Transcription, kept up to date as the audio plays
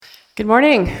Good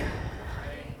morning.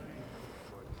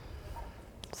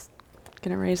 Just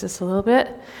gonna raise this a little bit.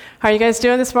 How are you guys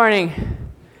doing this morning?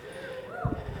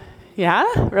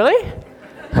 Yeah? Really?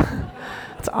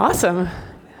 That's awesome.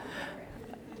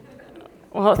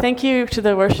 Well, thank you to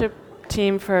the worship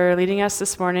team for leading us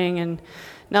this morning, and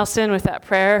Nelson with that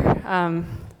prayer.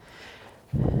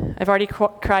 I've already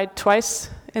cried twice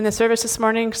in the service this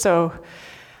morning, so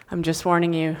I'm just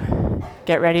warning you,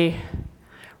 get ready.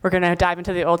 We're going to dive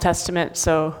into the Old Testament,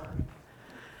 so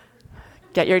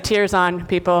get your tears on,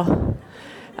 people.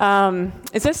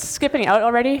 Is this skipping out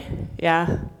already?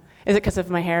 Yeah. Is it because of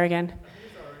my hair again?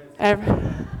 It's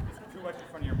too much in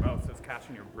front of your mouth, so it's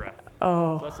catching your breath.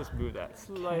 Oh. Let's just move that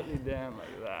slightly down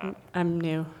like that. I'm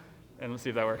new. And let's see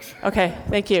if that works. Okay,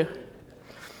 thank you.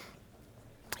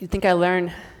 You'd think I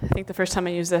learned. I think the first time I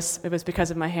used this, it was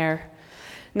because of my hair.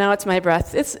 Now it's my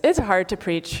breath. It's hard to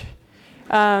preach.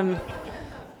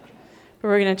 But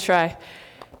we're going to try.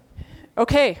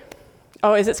 Okay.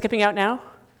 Oh, is it skipping out now?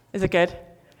 Is it good?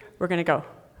 We're going to go.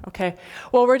 Okay.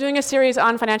 Well, we're doing a series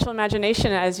on financial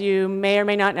imagination, as you may or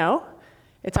may not know.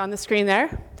 It's on the screen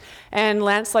there. And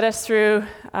Lance led us through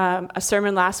a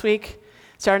sermon last week,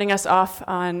 starting us off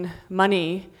on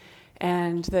money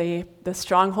and the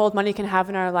stronghold money can have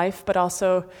in our life, but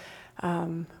also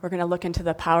we're going to look into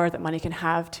the power that money can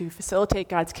have to facilitate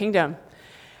God's kingdom.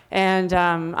 And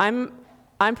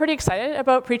I'm pretty excited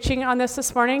about preaching on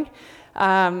this morning.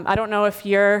 I don't know if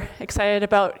you're excited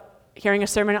about hearing a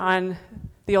sermon on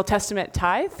the Old Testament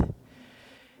tithe,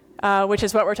 which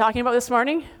is what we're talking about this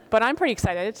morning, but I'm pretty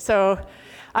excited. So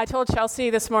I told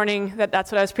Chelsea this morning that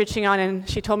that's what I was preaching on, and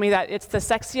she told me that it's the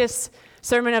sexiest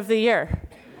sermon of the year.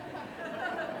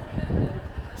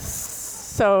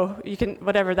 So you can,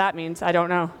 whatever that means, I don't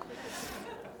know.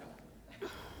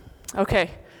 Okay.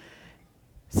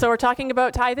 So we're talking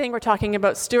about tithing, we're talking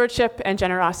about stewardship and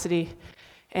generosity.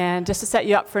 And just to set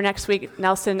you up for next week,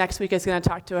 Nelson next week is going to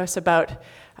talk to us about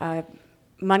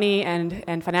money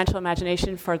and financial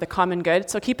imagination for the common good.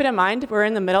 So keep it in mind, we're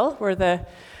in the middle, we're the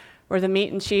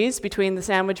meat and cheese between the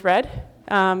sandwich bread.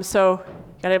 So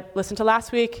you got to listen to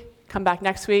last week, come back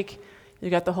next week, you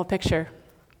got the whole picture.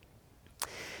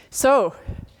 So,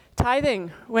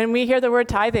 tithing, when we hear the word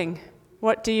tithing,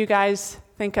 what do you guys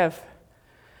think of?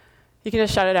 You can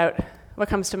just shout it out. What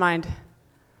comes to mind?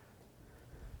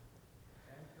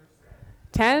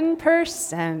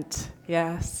 10%.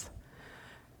 Yes.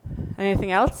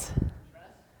 Anything else?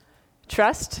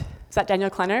 Trust. Is that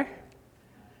Daniel Klenner?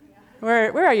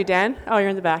 Where are you, Dan? Oh, you're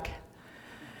in the back.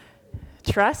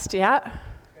 Trust, yeah.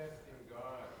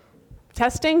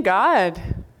 Testing God.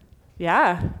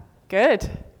 Yeah, good.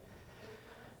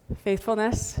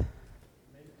 Faithfulness.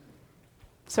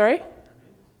 Sorry?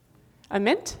 A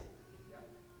mint?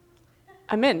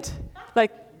 A mint.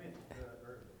 Like,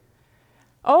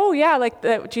 oh yeah,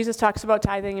 like Jesus talks about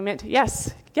tithing and mint.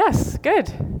 Yes,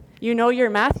 good. You know your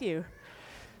Matthew.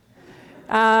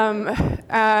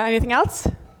 Anything else?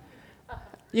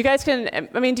 You guys can,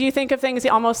 do you think of things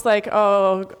almost like,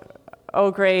 oh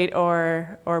great,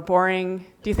 or boring?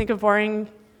 Do you think of boring,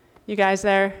 you guys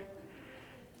there?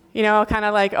 You know, kind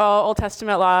of like, oh, Old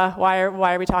Testament law, why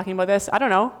are we talking about this? I don't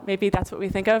know, maybe that's what we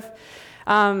think of.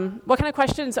 What kind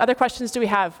of other questions do we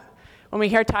have when we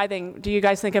hear tithing? Do you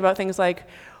guys think about things like,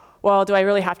 well, do I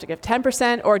really have to give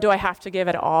 10%, or do I have to give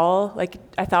at all? Like,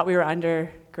 I thought we were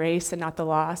under grace and not the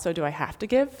law, so do I have to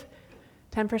give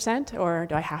 10%, or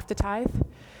do I have to tithe?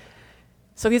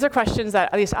 So these are questions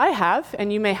that at least I have,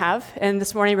 and you may have, and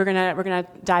this morning we're gonna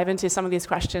dive into some of these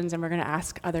questions, and we're gonna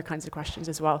ask other kinds of questions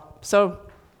as well. So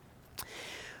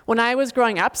when I was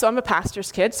growing up, so I'm a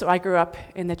pastor's kid, so I grew up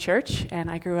in the church, and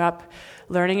I grew up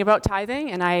learning about tithing,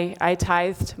 and I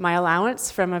tithed my allowance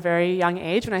from a very young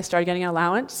age when I started getting an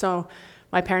allowance. So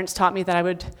my parents taught me that I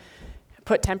would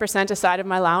put 10% aside of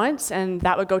my allowance, and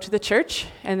that would go to the church,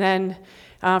 and then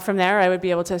from there I would be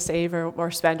able to save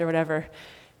or spend or whatever.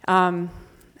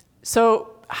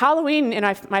 So Halloween in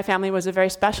my family was a very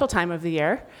special time of the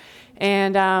year,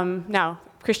 and now,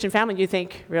 Christian family, you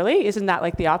think, really? Isn't that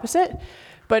like the opposite?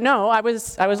 But no, I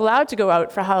was allowed to go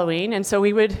out for Halloween, and so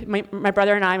we would, my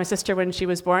brother and I, my sister, when she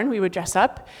was born, we would dress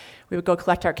up. We would go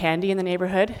collect our candy in the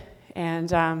neighborhood.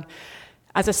 And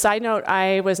as a side note,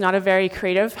 I was not a very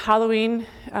creative Halloween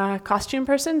costume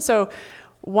person. So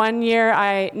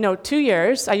 2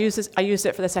 years, I used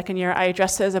it for the second year. I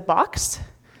dressed as a box.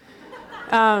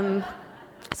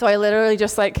 So I literally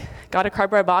just got a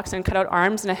cardboard box and cut out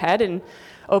arms and a head and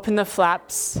opened the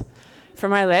flaps for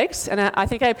my legs, and I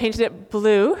think I painted it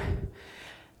blue,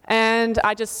 and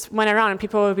I just went around, and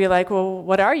people would be like, well,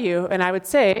 what are you? And I would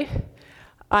say,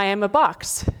 I am a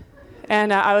box,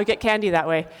 and I would get candy that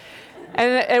way.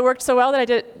 And it worked so well that I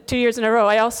did it 2 years in a row.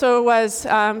 I also was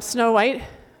Snow White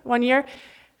one year.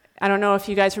 I don't know if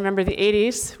you guys remember the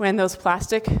 80s when those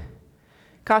plastic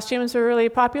costumes were really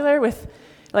popular with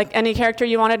like any character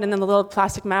you wanted and then the little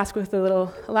plastic mask with the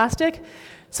little elastic.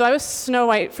 So I was Snow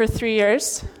White for 3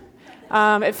 years.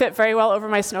 It fit very well over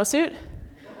my snowsuit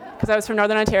because I was from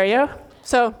Northern Ontario.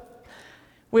 So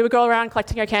we would go around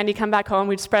collecting our candy, come back home,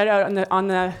 we'd spread it out on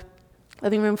the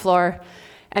living room floor,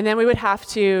 and then we would have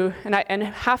to, and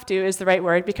have to is the right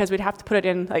word, because we'd have to put it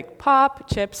in like pop,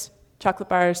 chips, chocolate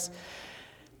bars,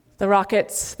 the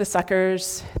rockets, the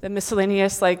suckers, the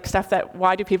miscellaneous like stuff that,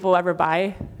 why do people ever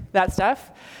buy that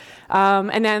stuff?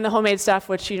 And then the homemade stuff,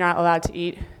 which you're not allowed to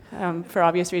eat for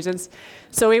obvious reasons.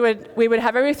 So we would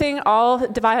have everything all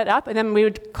divided up, and then we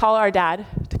would call our dad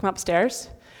to come upstairs,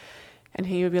 and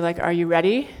he would be like, "Are you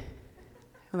ready?"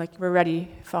 I'm like, "We're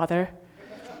ready, Father."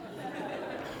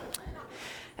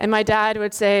 And my dad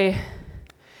would say,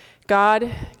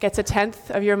 "God gets 1/10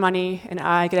 of your money, and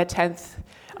I get 1/10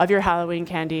 of your Halloween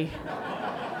candy."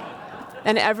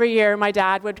 And every year,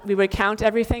 we would count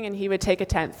everything, and he would take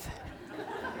 1/10.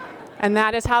 And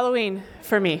that is Halloween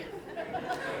for me.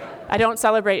 I don't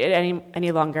celebrate it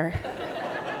any longer.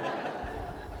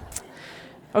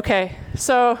 Okay,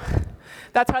 so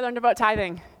that's how I learned about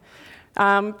tithing.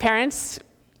 Parents,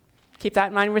 keep that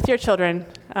in mind with your children.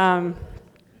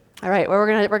 All right, well,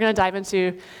 we're gonna dive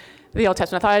into the Old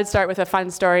Testament. I thought I'd start with a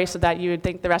fun story so that you would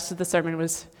think the rest of the sermon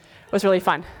was really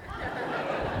fun.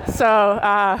 So,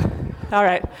 all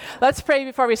right, let's pray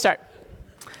before we start.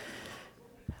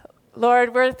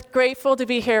 Lord, we're grateful to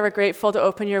be here. We're grateful to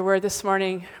open your word this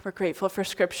morning. We're grateful for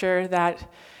scripture that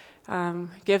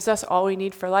gives us all we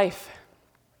need for life.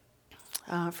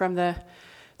 From the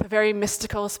very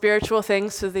mystical, spiritual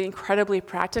things to the incredibly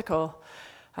practical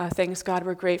things, God,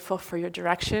 we're grateful for your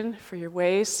direction, for your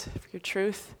ways, for your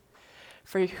truth,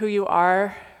 for who you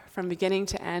are from beginning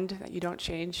to end, that you don't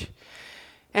change.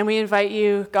 And we invite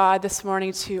you, God, this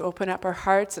morning to open up our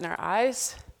hearts and our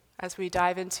eyes as we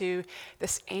dive into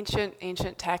this ancient,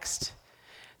 ancient text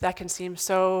that can seem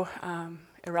so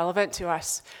irrelevant to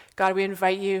us. God, we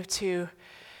invite you to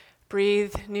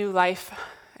breathe new life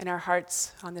in our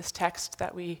hearts on this text,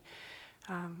 that we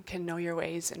can know your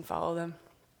ways and follow them.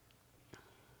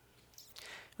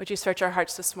 Would you search our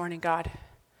hearts this morning, God?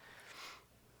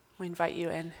 We invite you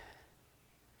in.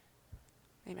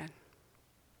 Amen.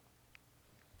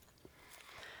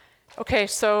 Okay,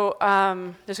 so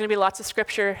there's going to be lots of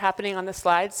scripture happening on the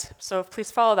slides, so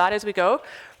please follow that as we go.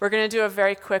 We're going to do a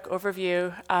very quick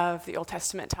overview of the Old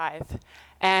Testament tithe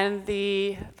and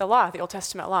the law, the Old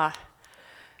Testament law.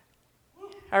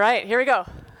 All right, here we go.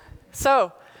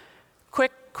 So,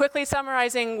 quickly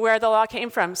summarizing where the law came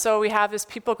from. So we have this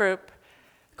people group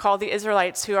called the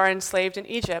Israelites who are enslaved in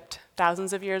Egypt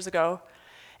thousands of years ago,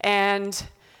 and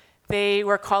they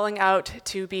were calling out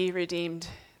to be redeemed.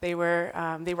 They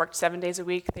worked 7 days a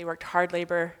week. They worked hard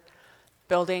labor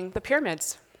building the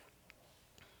pyramids.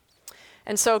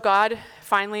 And so God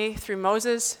finally, through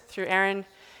Moses, through Aaron,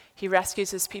 he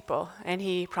rescues his people, and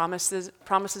he promises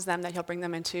them that he'll bring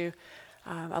them into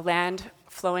a land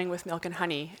flowing with milk and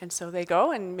honey. And so they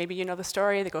go, and maybe you know the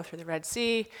story. They go through the Red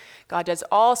Sea. God does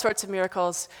all sorts of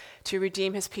miracles to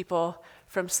redeem his people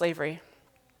from slavery.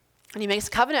 And he makes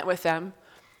a covenant with them,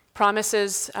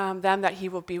 promises them that he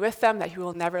will be with them, that he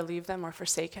will never leave them or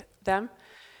forsake them.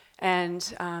 And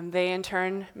they, in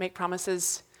turn, make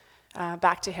promises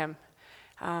back to him.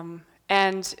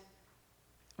 And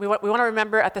we want to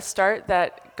remember at the start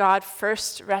that God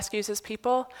first rescues his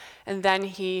people, and then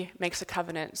he makes a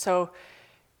covenant. So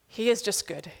he is just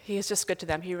good. He is just good to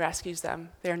them. He rescues them.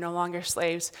 They are no longer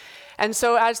slaves. And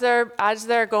so as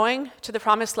they're going to the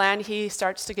promised land, he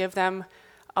starts to give them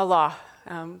a law,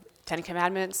 10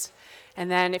 Commandments.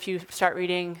 And then if you start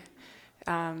reading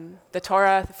the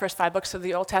Torah, the first 5 books of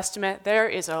the Old Testament, there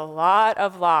is a lot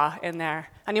of law in there.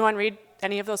 Anyone read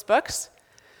any of those books?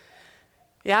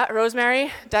 Yeah,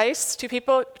 Rosemary, Dice, 2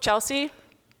 people, Chelsea,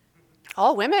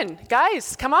 all women.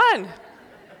 Guys, come on.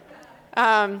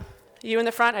 You in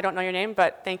the front, I don't know your name,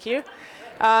 but thank you.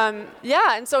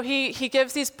 And so he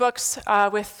gives these books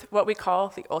with what we call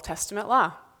the Old Testament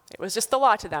law. It was just the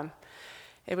law to them.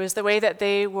 It was the way that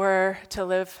they were to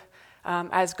live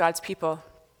as God's people.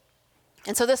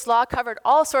 And so this law covered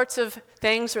all sorts of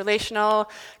things: relational,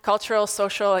 cultural,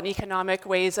 social, and economic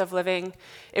ways of living.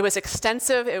 It was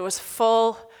extensive, it was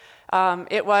full,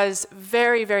 it was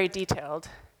very, very detailed.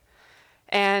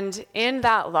 And in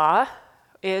that law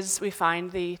we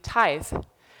find the tithe.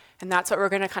 And that's what we're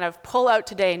going to kind of pull out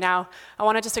today. Now, I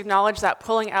want to just acknowledge that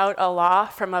pulling out a law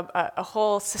from a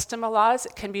whole system of laws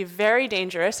can be very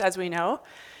dangerous, as we know.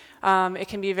 It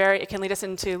can lead us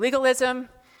into legalism,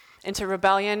 into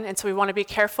rebellion, and so we want to be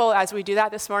careful as we do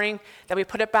that this morning, that we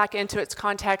put it back into its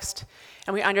context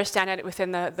and we understand it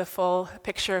within the full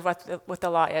picture of what the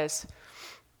law is.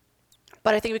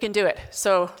 But I think we can do it,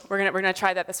 so we're gonna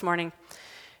try that this morning.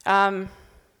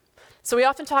 So we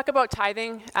often talk about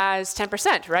tithing as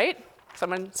 10%, right?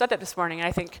 Someone said that this morning, and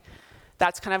I think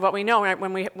that's kind of what we know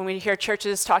when we hear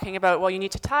churches talking about, well, you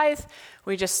need to tithe.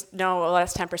 We just know, well,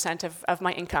 that's 10% of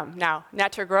my income. Now,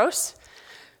 net or gross?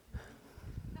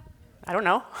 I don't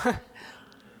know.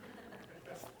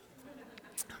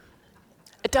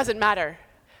 It doesn't matter,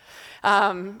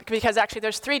 because actually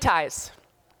there's 3 tithes.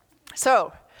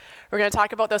 So we're going to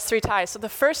talk about those 3 tithes. So the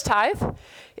first tithe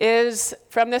is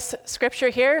from this scripture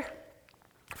here,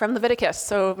 from Leviticus.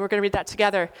 So we're going to read that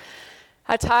together.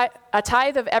 A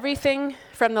tithe of everything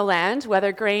from the land,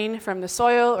 whether grain from the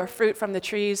soil or fruit from the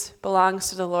trees, belongs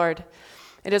to the Lord.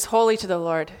 It is holy to the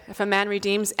Lord. If a man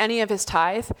redeems any of his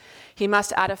tithe, he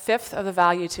must add 1/5 of the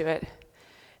value to it.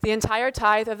 The entire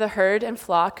tithe of the herd and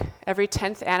flock, every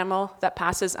 10th animal that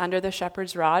passes under the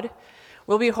shepherd's rod,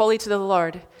 will be holy to the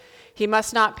Lord. He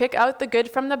must not pick out the good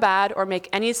from the bad or make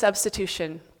any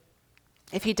substitution.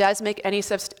 If he does make any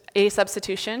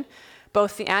substitution,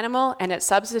 both the animal and its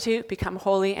substitute become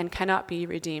holy and cannot be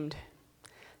redeemed.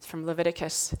 It's from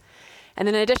Leviticus. And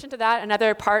then in addition to that,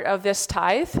 another part of this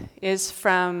tithe is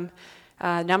from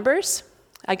Numbers.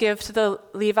 I give to the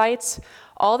Levites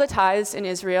all the tithes in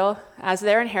Israel as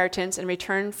their inheritance in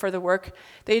return for the work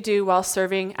they do while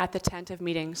serving at the tent of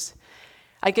meetings.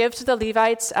 I give to the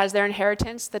Levites as their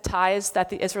inheritance the tithes that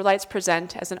the Israelites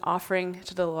present as an offering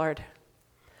to the Lord.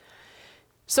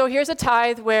 So here's a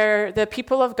tithe where the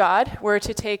people of God were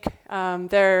to take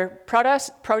their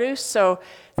produce. So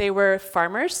they were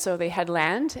farmers, so they had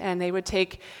land, and they would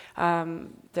take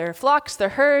their flocks, their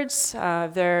herds,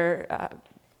 their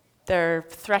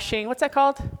threshing, what's that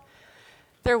called?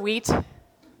 Their wheat,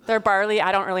 their barley.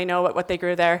 I don't really know what they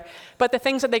grew there. But the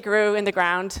things that they grew in the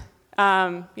ground,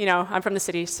 I'm from the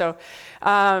city, so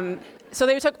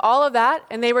they took all of that,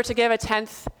 and they were to give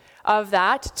 1/10 of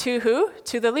that to who?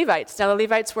 To the Levites. Now, the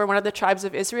Levites were one of the tribes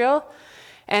of Israel,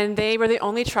 and they were the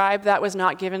only tribe that was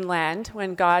not given land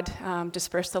when God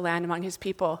dispersed the land among his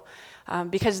people,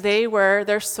 because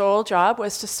their sole job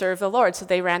was to serve the Lord. So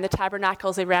they ran the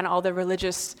tabernacles, they ran all the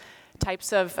religious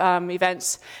types of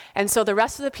events. And so the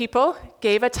rest of the people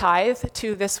gave a tithe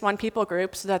to this one people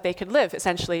group so that they could live,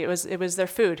 essentially. It was their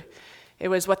food. It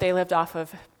was what they lived off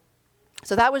of.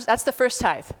 So that's the first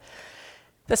tithe.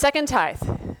 The second tithe,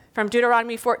 from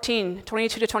Deuteronomy 14,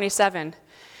 22 to 27.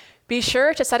 Be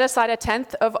sure to set aside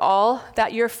 1/10 of all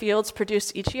that your fields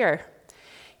produce each year.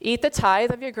 Eat the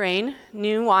tithe of your grain,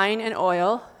 new wine and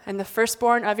oil, and the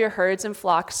firstborn of your herds and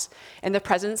flocks in the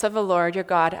presence of the Lord your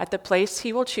God at the place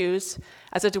he will choose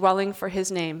as a dwelling for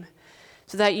his name,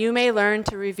 so that you may learn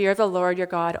to revere the Lord your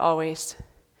God always.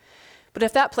 But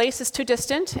if that place is too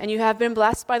distant and you have been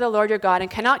blessed by the Lord your God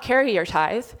and cannot carry your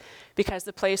tithe, because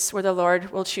the place where the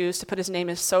Lord will choose to put his name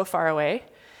is so far away,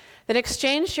 then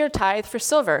exchange your tithe for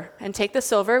silver and take the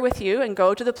silver with you and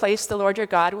go to the place the Lord your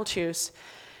God will choose.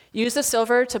 Use the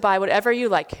silver to buy whatever you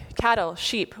like, cattle,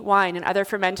 sheep, wine, and other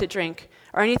fermented drink,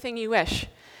 or anything you wish.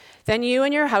 Then you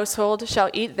and your household shall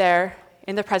eat there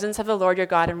in the presence of the Lord your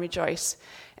God and rejoice.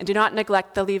 And do not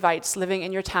neglect the Levites living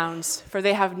in your towns, for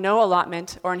they have no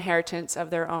allotment or inheritance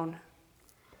of their own.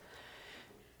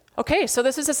 Okay, so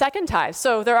this is the second tithe.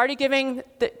 So they're already giving,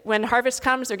 when harvest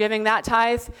comes, they're giving that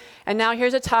tithe. And now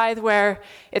here's a tithe where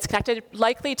it's connected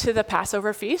likely to the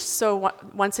Passover feast. So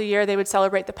once a year they would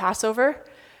celebrate the Passover.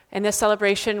 And this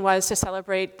celebration was to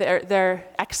celebrate their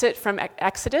exit from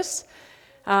Exodus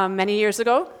many years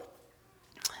ago.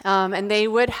 And they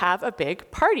would have a big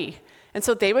party. And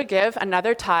so they would give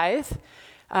another tithe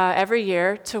every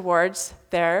year towards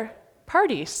their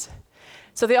parties.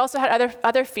 So they also had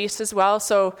other feasts as well.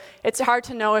 So it's hard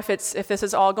to know if this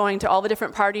is all going to all the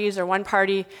different parties or one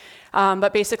party.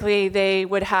 But basically, they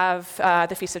would have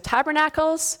the Feast of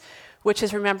Tabernacles, which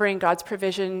is remembering God's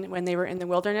provision when they were in the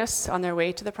wilderness on their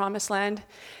way to the Promised Land.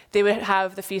 They would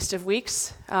have the Feast of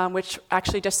Weeks, which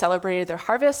actually just celebrated their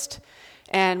harvest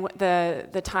and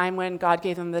the time when God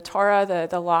gave them the Torah,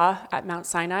 the law at Mount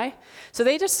Sinai. So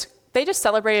they just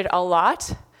celebrated a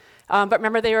lot. But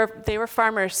remember, they were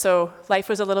farmers, so life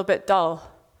was a little bit dull.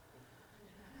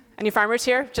 Any farmers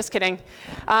here? Just kidding.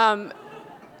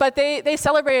 But they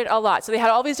celebrated a lot. So they had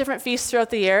all these different feasts throughout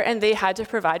the year, and they had to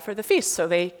provide for the feast. So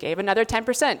they gave another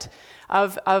 10%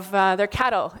 of their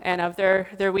cattle and of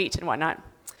their wheat and whatnot.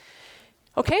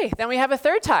 Okay, then we have a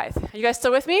third tithe. Are you guys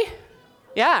still with me?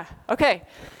 Yeah, okay.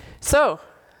 So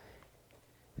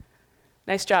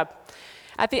Nice job.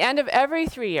 At the end of every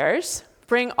 3 years,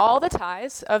 bring all the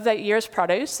tithes of that year's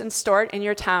produce and store it in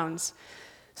your towns,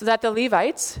 so that the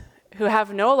Levites, who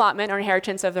have no allotment or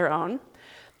inheritance of their own,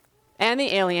 and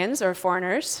the aliens or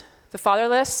foreigners, the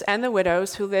fatherless and the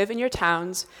widows who live in your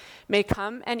towns, may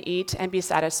come and eat and be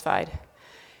satisfied,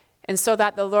 and so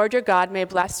that the Lord your God may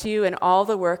bless you in all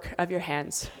the work of your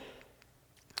hands.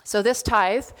 So this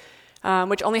tithe,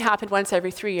 which only happened once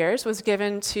every 3 years, was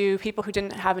given to people who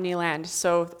didn't have any land.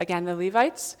 So again, the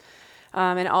Levites,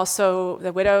 and also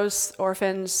the widows,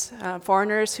 orphans,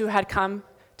 foreigners who had come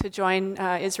to join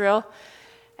Israel.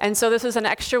 And so this was an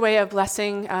extra way of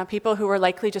blessing people who were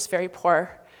likely just very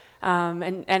poor.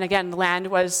 And again, land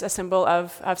was a symbol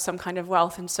of some kind of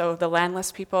wealth. And so the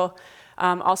landless people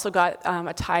also got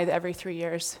a tithe every 3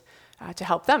 years to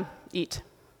help them eat.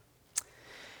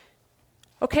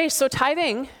 Okay, so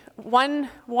tithing, one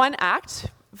act,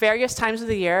 various times of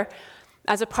the year,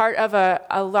 as a part of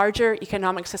a larger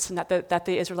economic system that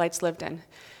the Israelites lived in.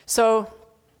 So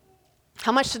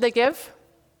how much did they give?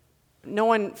 No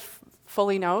one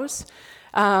fully knows.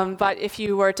 But if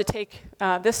you were to take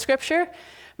this scripture,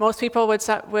 most people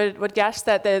would guess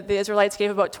that the Israelites gave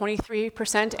about 23%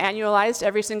 annualized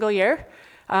every single year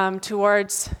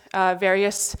towards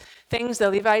various things. The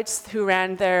Levites who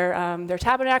ran their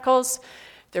tabernacles,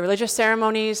 their religious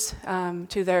ceremonies,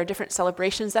 to their different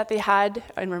celebrations that they had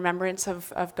in remembrance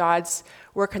of God's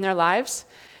work in their lives,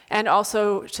 and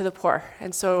also to the poor.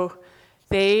 And so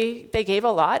they gave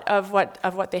a lot of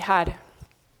what they had.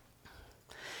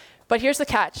 But here's the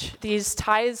catch. These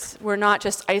tithes were not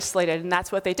just isolated, and that's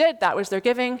what they did. That was their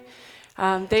giving.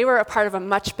 They were a part of a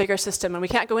much bigger system, and we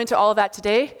can't go into all of that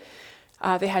today.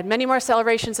 They had many more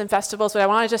celebrations and festivals, but I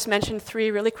want to just mention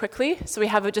 3 really quickly. So we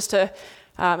have just a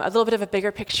little bit of a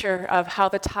bigger picture of how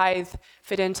the tithe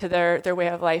fit into their way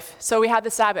of life. So we had the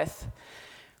Sabbath,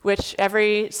 which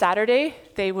every Saturday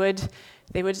they would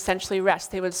essentially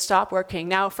rest. They would stop working.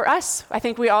 Now for us, I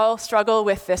think we all struggle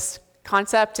with this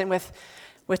concept and with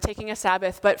taking a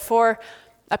Sabbath, but for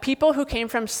a people who came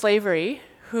from slavery,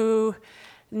 who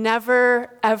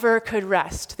never ever could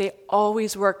rest, they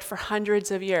always worked for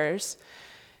hundreds of years,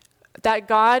 that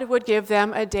God would give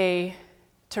them a day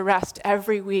to rest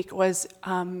every week was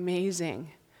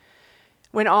amazing.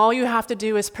 When all you have to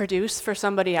do is produce for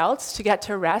somebody else to get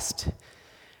to rest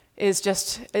is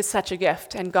such a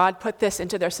gift, and God put this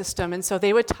into their system, and so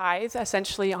they would tithe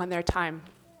essentially on their time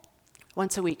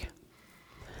once a week.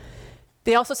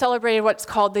 They also celebrated what's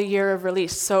called the year of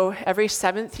release. So every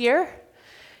 7th year,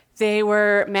 they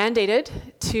were mandated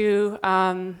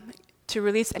to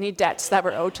release any debts that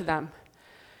were owed to them.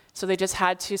 So they just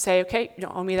had to say, okay, you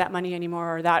don't owe me that money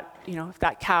anymore, or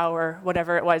that cow, or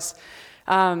whatever it was.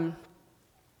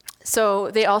 So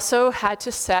they also had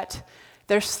to set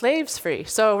their slaves free.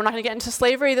 So we're not going to get into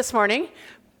slavery this morning,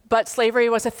 but slavery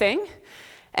was a thing.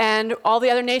 And all the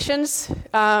other nations,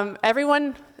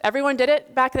 everyone did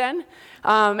it back then,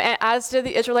 as did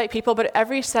the Israelite people, but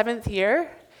every 7th year,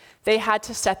 they had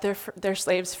to set their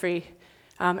slaves free.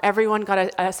 Everyone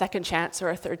got a second chance or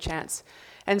a third chance.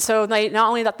 And so they not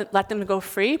only let them go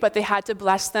free, but they had to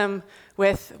bless them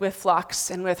with flocks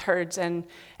and with herds and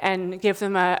give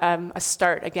them a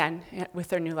start again with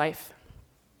their new life.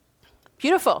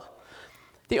 Beautiful.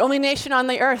 The only nation on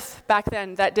the earth back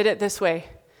then that did it this way.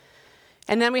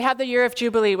 And then we have the year of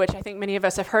Jubilee, which I think many of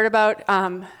us have heard about.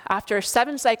 After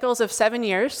 7 cycles of 7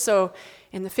 years, so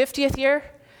in the 50th year,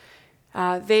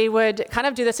 they would kind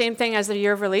of do the same thing as the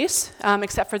year of release,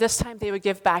 except for this time they would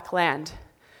give back land.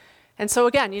 And so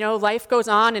again, life goes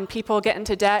on and people get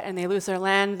into debt and they lose their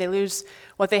land, they lose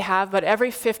what they have, but every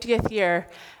 50th year,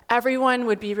 everyone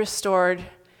would be restored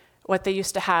what they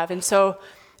used to have. And so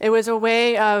it was a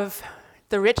way of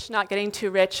the rich not getting too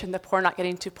rich and the poor not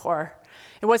getting too poor.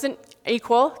 It wasn't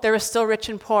equal. There was still rich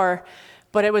and poor,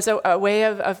 but it was a way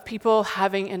of people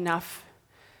having enough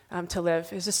to live.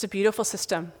 It was just a beautiful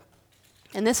system.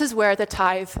 And this is where the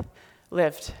tithe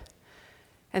lived.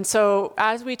 And so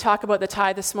as we talk about the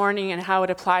tithe this morning and how it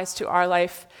applies to our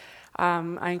life,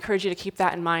 I encourage you to keep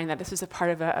that in mind, that this is a part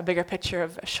of a bigger picture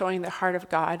of showing the heart of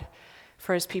God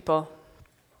for his people.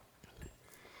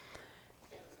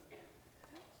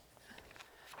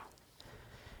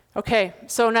 Okay,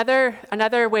 so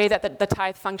another way that the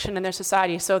tithe functioned in their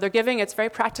society. So they're giving, it's very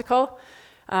practical.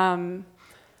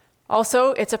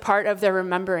 Also, it's a part of their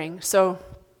remembering. So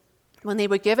when they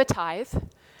would give a tithe,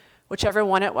 whichever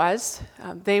one it was,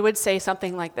 they would say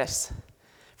something like this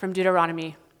from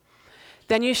Deuteronomy.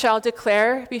 Then you shall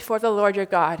declare before the Lord your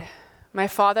God, my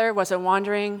father was a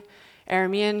wandering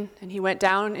Aramean, and he went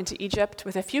down into Egypt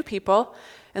with a few people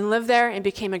and lived there and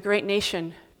became a great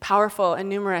nation, powerful and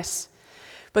numerous.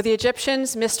 But the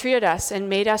Egyptians mistreated us and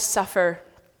made us suffer,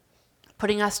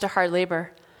 putting us to hard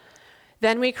labor.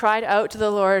 Then we cried out to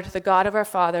the Lord, the God of our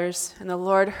fathers, and the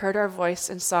Lord heard our voice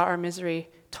and saw our misery,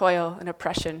 toil, and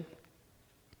oppression.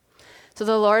 So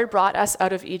the Lord brought us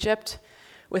out of Egypt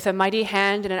with a mighty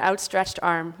hand and an outstretched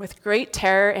arm, with great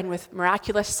terror and with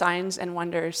miraculous signs and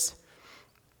wonders.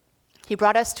 He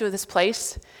brought us to this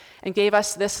place and gave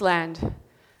us this land,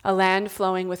 a land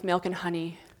flowing with milk and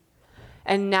honey.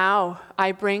 And now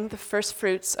I bring the first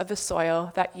fruits of the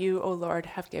soil that you, O Lord,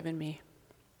 have given me.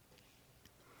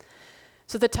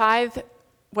 So the tithe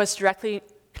was directly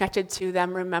connected to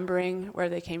them remembering where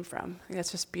they came from. I think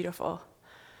that's just beautiful.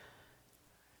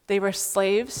 They were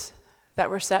slaves that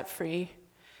were set free,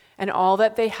 and all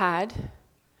that they had,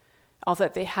 all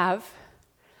that they have,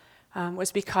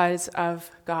 was because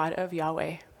of God, of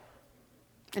Yahweh.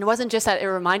 And it wasn't just that it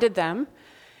reminded them,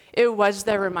 it was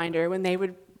their reminder. When they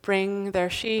would bring their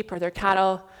sheep or their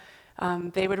cattle,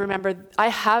 they would remember, I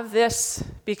have this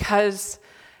because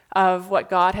of what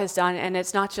God has done, and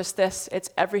it's not just this, it's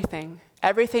everything.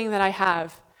 Everything that I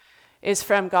have is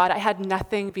from God. I had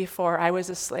nothing before. I was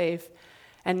a slave,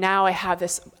 and now I have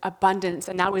this abundance,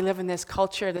 and now we live in this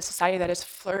culture, this society that is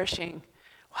flourishing.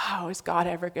 Wow, is God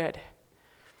ever good?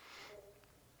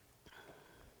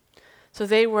 So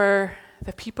they were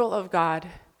the people of God,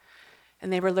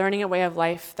 and they were learning a way of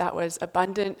life that was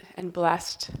abundant and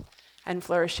blessed and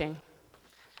flourishing.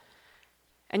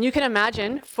 And you can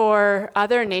imagine for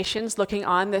other nations looking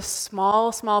on this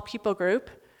small people group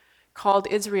called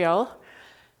Israel,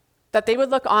 that they would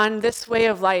look on this way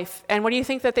of life. And what do you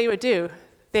think that they would do?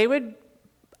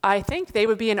 I think they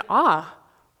would be in awe.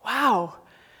 Wow.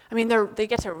 I mean, they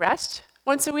get to rest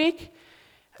once a week.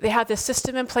 They have this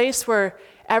system in place where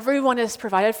everyone is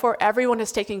provided for, everyone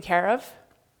is taken care of.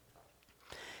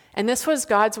 And this was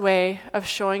God's way of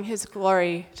showing his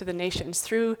glory to the nations.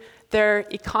 Through their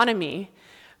economy,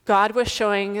 God was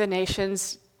showing the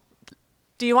nations,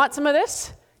 do you want some of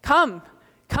this? Come,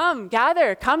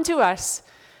 gather, come to us.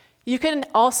 You can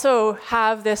also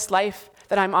have this life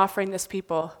that I'm offering this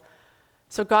people.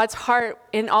 So God's heart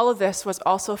in all of this was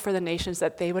also for the nations,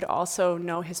 that they would also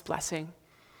know his blessing.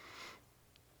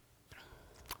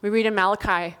 We read in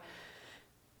Malachi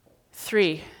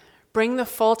 3, bring the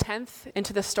full tenth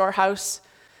into the storehouse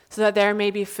so that there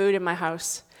may be food in my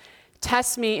house.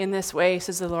 Test me in this way,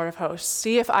 says the Lord of hosts.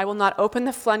 See if I will not open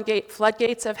the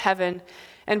floodgates of heaven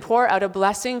and pour out a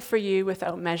blessing for you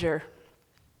without measure.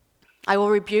 I will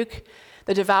rebuke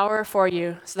the devourer for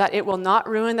you, so that it will not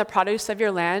ruin the produce of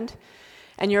your land,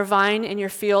 and your vine in your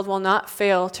field will not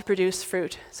fail to produce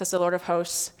fruit, says the Lord of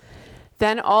hosts.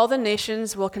 Then all the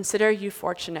nations will consider you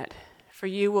fortunate, for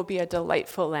you will be a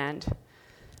delightful land,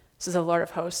 says the Lord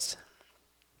of hosts.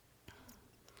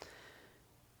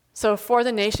 So for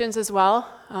the nations as well,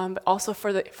 but also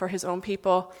for his own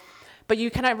people. But you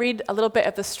kind of read a little bit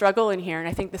of the struggle in here, and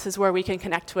I think this is where we can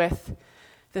connect with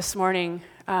this morning.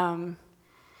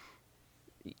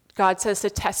 God says to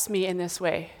test me in this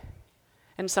way.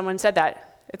 And someone said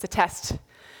that. It's a test.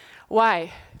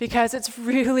 Why? Because it's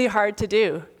really hard to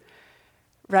do,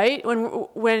 right?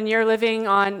 When you're living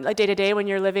on a day-to-day, when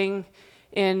you're living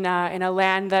in a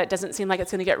land that doesn't seem like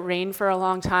it's going to get rain for a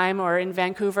long time, or in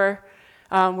Vancouver,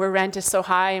 where rent is so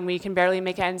high and we can barely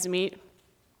make ends meet.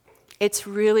 It's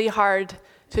really hard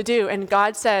to do. And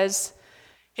God says,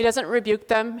 he doesn't rebuke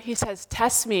them. He says,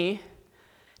 test me,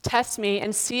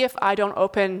 and see if I don't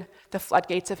open the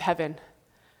floodgates of heaven.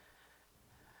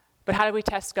 But how did we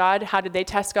test God? How did they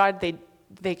test God?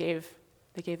 They gave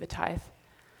the tithe.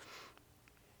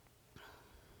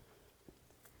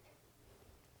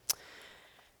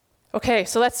 Okay,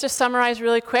 so let's just summarize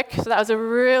really quick. So that was a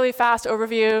really fast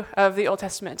overview of the Old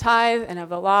Testament tithe and of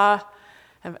the law,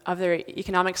 of their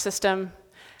economic system.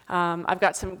 I've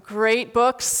got some great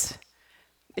books.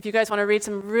 If you guys want to read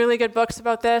some really good books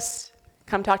about this,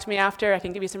 come talk to me after. I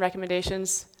can give you some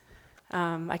recommendations.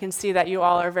 I can see that you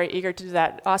all are very eager to do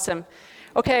that. Awesome.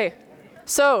 Okay,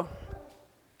 so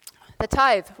the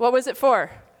tithe, what was it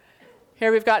for?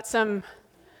 Here we've got some...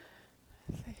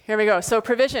 Here we go. So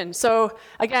provision. So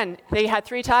again, they had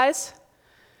 3 tithes.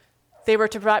 They were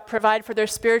to provide for their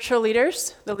spiritual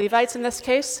leaders, the Levites in this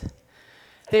case.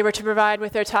 They were to provide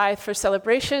with their tithe for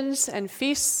celebrations and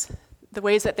feasts, the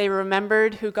ways that they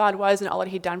remembered who God was and all that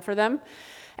he'd done for them.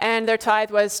 And their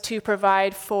tithe was to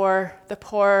provide for the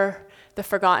poor, the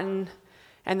forgotten,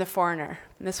 and the foreigner.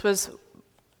 And this was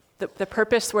the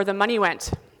purpose where the money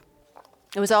went.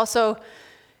 It was also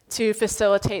to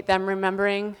facilitate them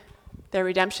remembering their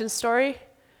redemption story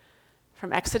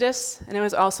from Exodus, and it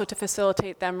was also to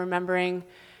facilitate them remembering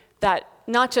that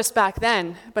not just back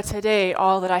then, but today,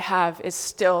 all that I have is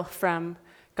still from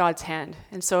God's hand.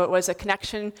 And so it was a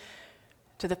connection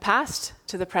to the past,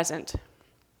 to the present.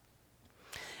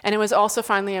 And it was also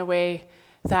finally a way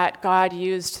that God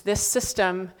used this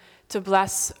system to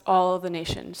bless all of the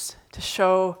nations, to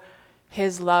show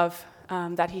his love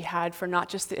that he had for not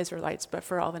just the Israelites, but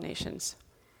for all the nations.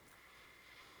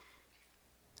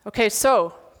 Okay,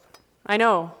 so I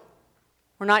know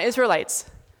we're not Israelites,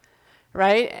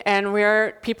 right? And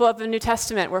we're people of the New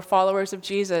Testament. We're followers of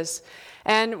Jesus.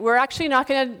 And we're actually not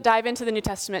going to dive into the New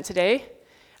Testament today.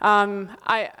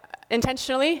 I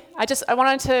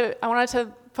wanted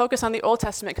to focus on the Old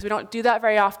Testament because we don't do that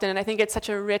very often, and I think it's such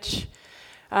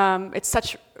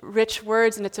rich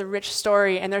words, and it's a rich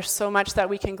story, and there's so much that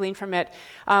we can glean from it.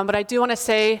 But I do want to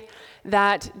say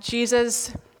that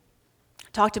Jesus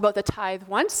talked about the tithe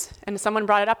once, and someone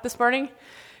brought it up this morning,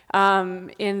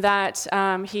 in that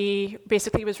he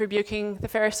basically was rebuking the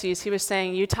Pharisees. He was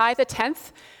saying, you tithe a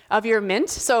tenth of your mint.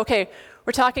 So, okay,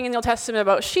 we're talking in the Old Testament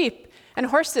about sheep and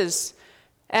horses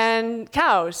and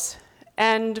cows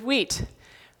and wheat.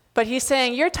 But he's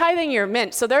saying, you're tithing your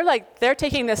mint. So they're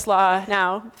taking this law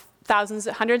now,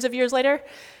 hundreds of years later,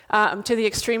 to the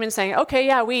extreme and saying, okay,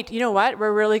 yeah, wheat, you know what?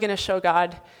 We're really going to show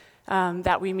God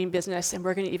that we mean business, and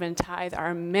we're going to even tithe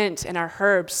our mint and our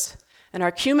herbs and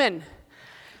our cumin.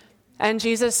 And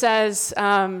Jesus says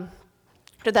to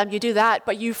them, you do that,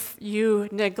 but you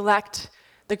neglect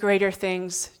the greater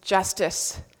things,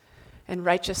 justice and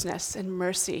righteousness and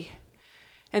mercy.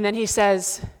 And then he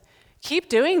says, keep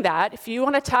doing that. If you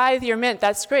want to tithe your mint,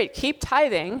 that's great. Keep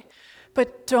tithing,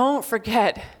 but don't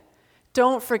forget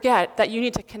that you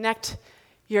need to connect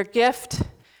your gift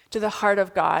to the heart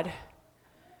of God.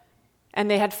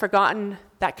 And they had forgotten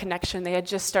that connection. They had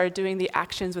just started doing the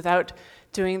actions without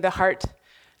doing the heart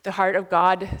of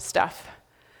God stuff.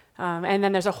 And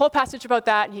then there's a whole passage about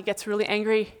that, and he gets really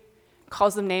angry,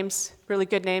 calls them names, really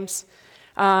good names.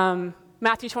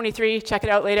 Matthew 23, check it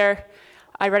out later.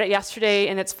 I read it yesterday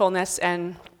in its fullness,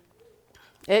 and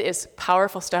it is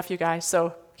powerful stuff, you guys.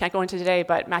 So can't go into today,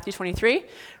 but Matthew 23,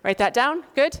 write that down.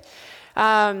 Good.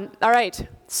 All right.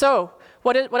 So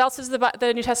what else does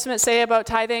the New Testament say about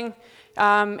tithing?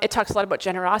 It talks a lot about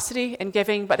generosity and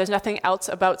giving, but there's nothing else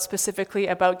specifically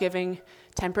about giving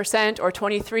 10% or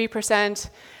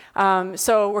 23%.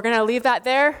 So we're going to leave that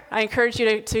there. I encourage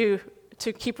you to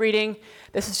keep reading.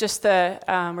 This is just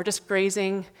we're just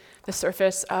grazing the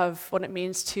surface of what it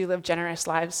means to live generous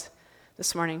lives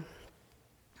this morning.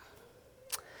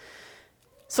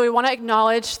 So we want to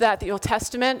acknowledge that the Old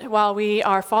Testament, while we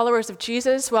are followers of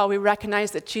Jesus, while we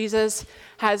recognize that Jesus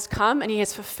has come and he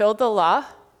has fulfilled the law,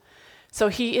 so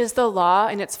he is the law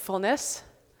in its fullness.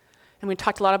 And we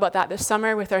talked a lot about that this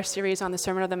summer with our series on the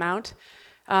Sermon on the Mount.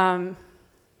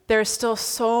 There is still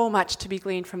so much to be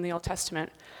gleaned from the Old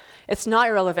Testament. It's not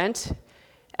irrelevant.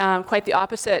 Quite the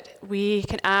opposite. We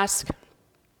can ask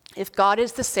if God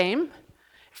is the same,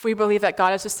 if we believe that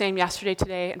God is the same yesterday,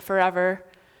 today, and forever,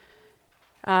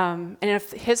 and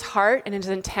if his heart and his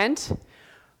intent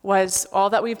was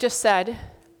all that we've just said,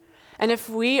 and if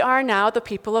we are now the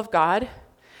people of God,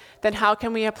 then how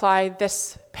can we apply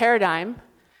this paradigm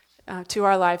to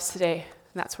our lives today?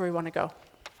 And that's where we want to go.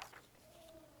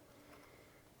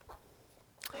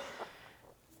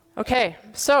 Okay,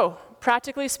 so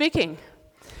practically speaking,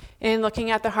 in looking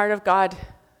at the heart of God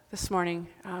this morning,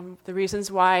 the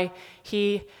reasons why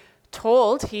he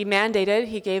mandated,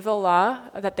 he gave the law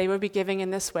that they would be giving in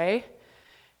this way.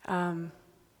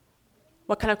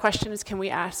 What kind of questions can we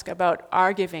ask about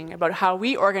our giving, about how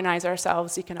we organize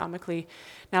ourselves economically?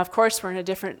 Now, of course, we're in a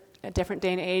different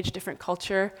day and age, different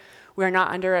culture. We're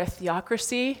not under a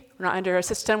theocracy. We're not under a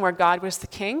system where God was the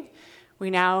king. We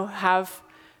now have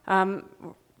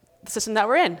the system that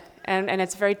we're in, and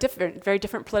it's very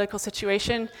different political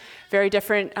situation, very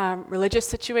different religious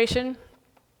situation.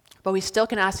 But we still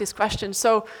can ask these questions.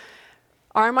 So,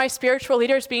 are my spiritual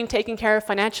leaders being taken care of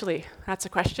financially? That's a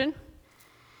question.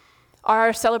 Are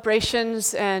our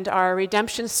celebrations and our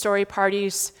redemption story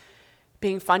parties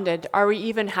being funded? Are we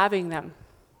even having them?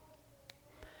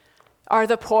 Are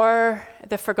the poor,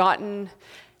 the forgotten,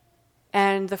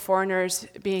 and the foreigners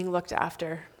being looked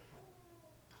after?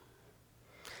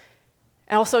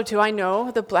 And also, do I know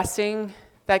the blessing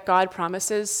that God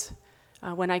promises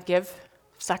when I give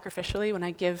sacrificially, when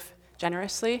I give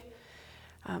generously?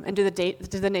 And do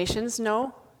the nations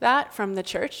know that from the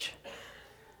church?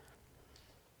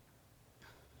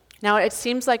 Now, it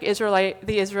seems like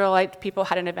the Israelite people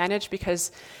had an advantage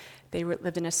because they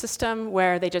lived in a system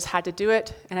where they just had to do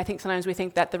it. And I think sometimes we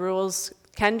think that the rules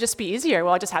can just be easier.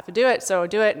 Well, I just have to do it, so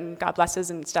do it, and God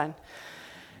blesses, and it's done.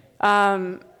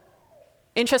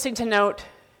 Interesting to note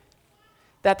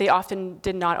that they often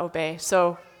did not obey.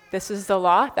 So this is the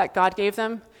law that God gave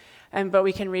them, but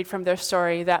we can read from their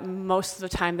story that most of the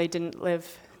time they didn't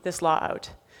live this law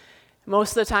out.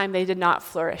 Most of the time they did not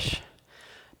flourish.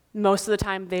 Most of the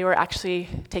time they were actually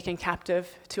taken captive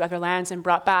to other lands and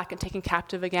brought back and taken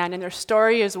captive again. And their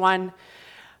story is one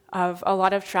of a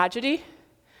lot of tragedy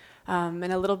and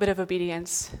a little bit of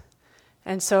obedience.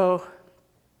 And so,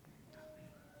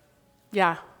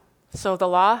 so the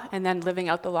law and then living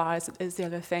out the law is the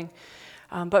other thing.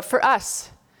 But for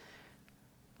us,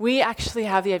 we actually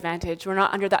have the advantage. We're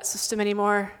not under that system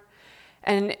anymore.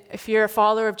 And if you're a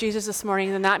follower of Jesus this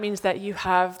morning, then that means that you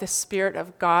have the Spirit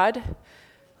of God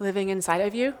living inside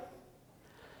of you.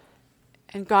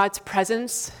 And God's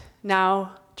presence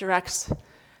now directs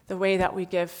the way that we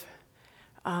give.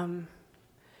 We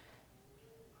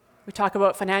talk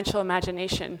about financial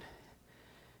imagination.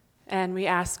 And we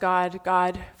ask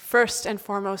God, first and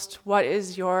foremost, what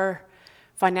is your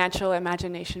financial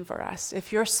imagination for us?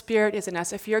 If your Spirit is in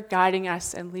us, if you're guiding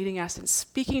us and leading us and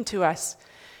speaking to us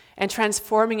and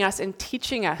transforming us and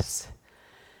teaching us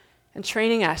and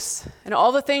training us and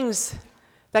all the things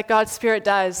that God's Spirit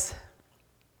does,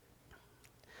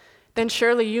 then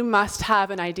surely you must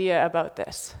have an idea about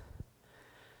this.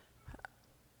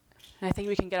 And I think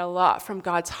we can get a lot from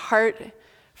God's heart,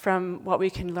 from what we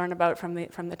can learn about from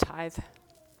the tithe.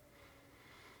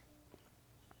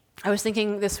 I was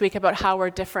thinking this week about how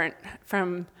we're different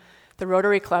from the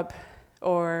Rotary Club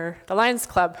or the Lions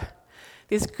Club,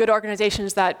 these good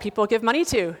organizations that people give money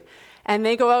to. And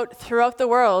they go out throughout the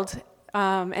world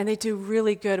and they do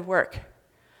really good work.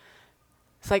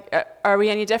 It's like, are we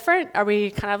any different? Are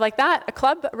we kind of like that, a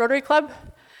club, a Rotary Club?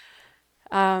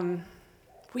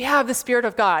 We have the Spirit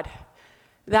of God.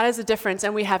 That is the difference,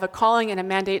 and we have a calling and a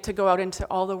mandate to go out into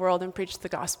all the world and preach the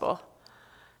gospel.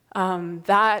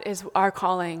 That is our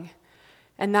calling,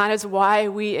 and that is why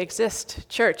we exist,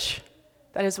 church.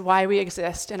 That is why we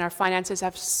exist, and our finances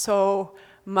have so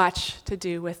much to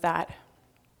do with that.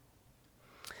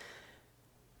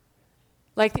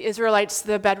 Like the Israelites,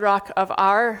 the bedrock of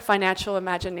our financial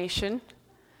imagination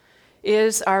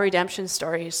is our redemption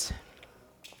stories.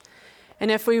 And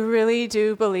if we really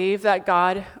do believe that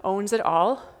God owns it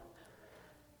all,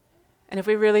 and if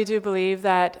we really do believe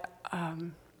that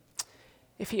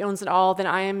if he owns it all, then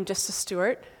I am just a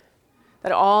steward,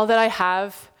 that all that I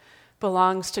have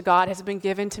belongs to God, has been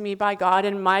given to me by God,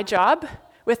 and my job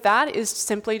with that is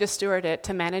simply to steward it,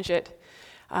 to manage it,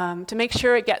 to make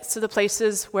sure it gets to the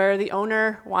places where the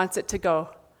owner wants it to go.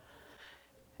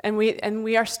 And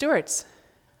we are stewards.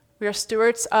 We are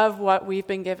stewards of what we've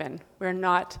been given. We're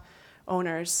not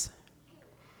owners.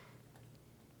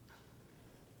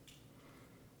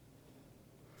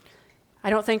 I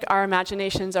don't think our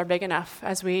imaginations are big enough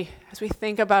as we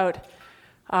think about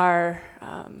our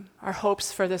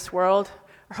hopes for this world,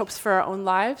 our hopes for our own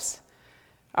lives.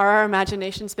 Are our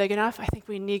imaginations big enough? I think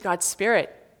we need God's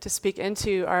Spirit to speak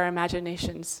into our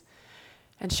imaginations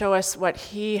and show us what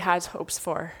he has hopes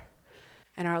for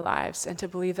in our lives, and to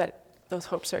believe that those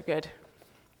hopes are good.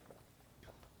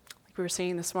 Like we were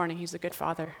singing this morning, he's a good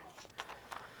father.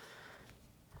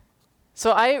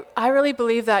 So I really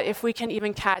believe that if we can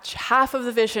even catch half of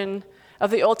the vision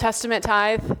of the Old Testament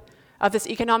tithe, of this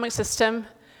economic system,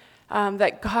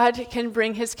 that God can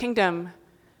bring his kingdom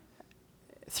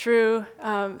through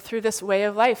this way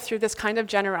of life, through this kind of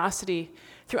generosity,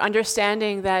 through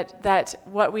understanding that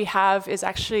what we have is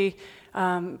actually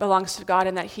belongs to God,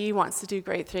 and that he wants to do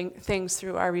great things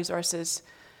through our resources.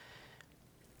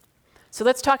 So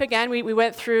let's talk again. We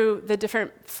went through the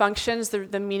different functions,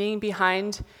 the meaning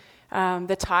behind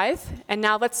the tithe, and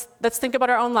now let's think about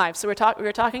our own lives. So we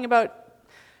were talking about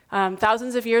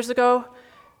thousands of years ago,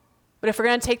 but if we're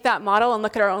going to take that model and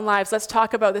look at our own lives, let's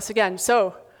talk about this again.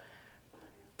 So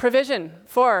provision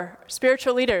for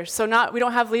spiritual leaders. So we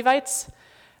don't have Levites,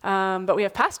 but we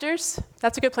have pastors.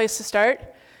 That's a good place to start.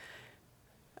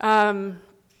 I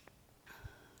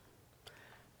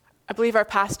believe our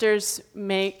pastors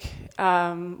make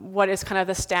what is kind of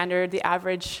the standard, the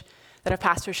average that a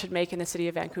pastor should make in the city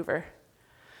of Vancouver.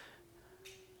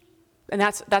 And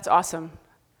that's awesome.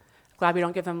 Glad we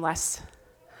don't give them less.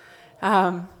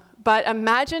 But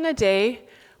imagine a day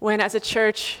when, as a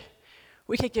church,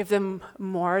 we could give them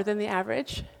more than the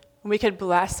average. We could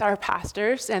bless our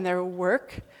pastors and their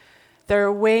work.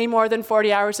 They're way more than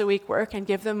 40 hours a week work, and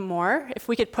give them more. If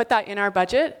we could put that in our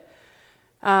budget,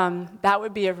 that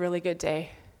would be a really good day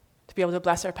to be able to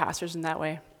bless our pastors in that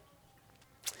way.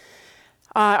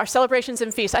 Our celebrations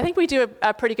and feasts. I think we do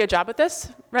a pretty good job with this,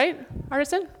 right,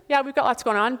 Artisan? Yeah, we've got lots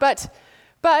going on, but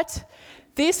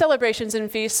These celebrations and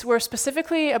feasts were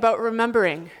specifically about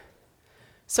remembering.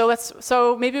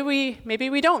 So maybe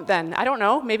we don't then. I don't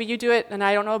know. Maybe you do it and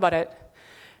I don't know about it.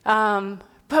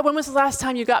 But when was the last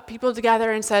time you got people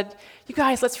together and said, you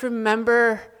guys, let's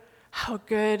remember how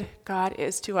good God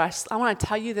is to us. I want to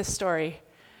tell you this story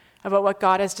about what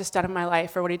God has just done in my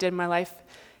life or what he did in my life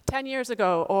 10 years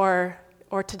ago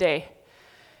or today.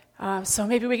 So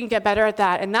maybe we can get better at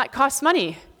that. And that costs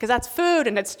money because that's food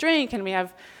and it's drink and we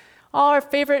have all our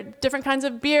favorite different kinds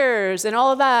of beers and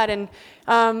all of that. And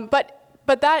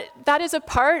but that is a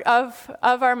part of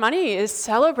our money is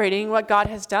celebrating what God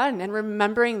has done and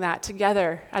remembering that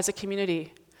together as a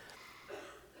community.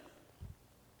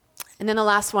 And then the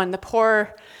last one, the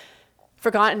poor,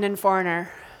 forgotten, and foreigner.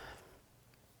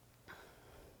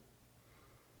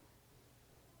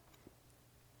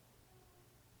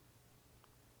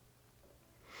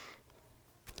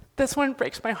 This one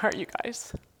breaks my heart, you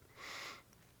guys.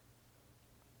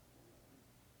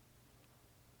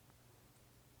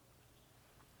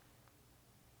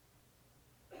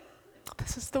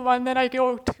 This is the one that I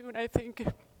go to and I think,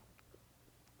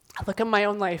 I look at my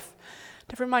own life,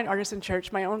 never mind Artisan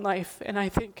Church, my own life, and I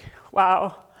think,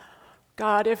 wow,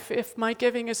 God, if my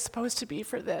giving is supposed to be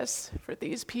for this, for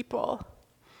these people,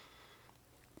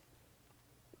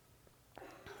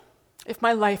 if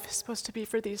my life is supposed to be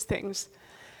for these things,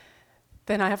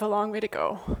 then I have a long way to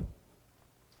go.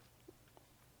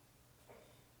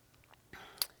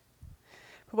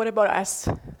 But what about us?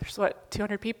 There's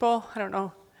 200 people? I don't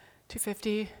know,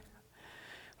 250?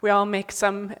 We all make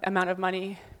some amount of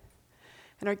money,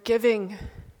 and our giving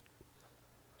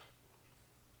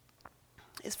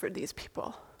is for these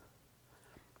people.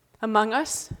 Among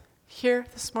us, here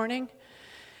this morning,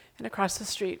 and across the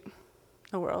street,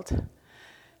 the world.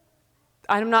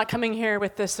 I'm not coming here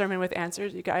with this sermon with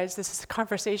answers, you guys. This is a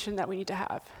conversation that we need to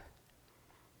have.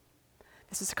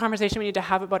 This is a conversation we need to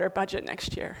have about our budget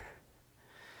next year.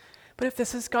 But if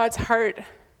this is God's heart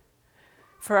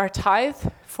for our tithe,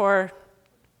 for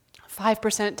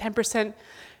 5%, 10%,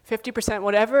 50%,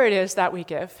 whatever it is that we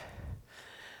give,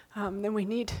 then we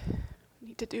need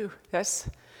to do this.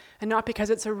 And not because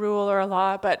it's a rule or a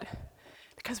law, but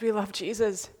because we love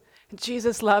Jesus. And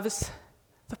Jesus loves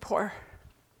the poor.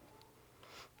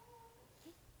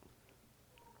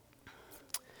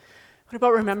 What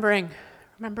about remembering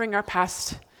our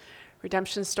past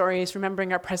redemption stories,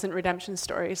 remembering our present redemption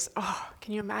stories? Oh,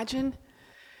 can you imagine?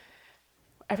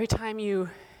 Every time you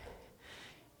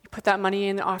put that money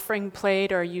in the offering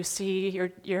plate or you see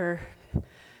your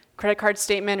credit card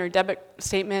statement or debit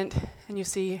statement and you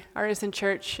see Artisan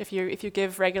Church, if you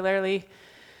give regularly,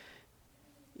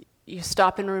 you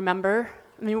stop and remember.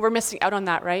 I mean, we're missing out on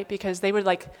that, right? Because they would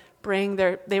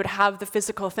they would have the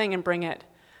physical thing and bring it.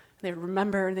 They would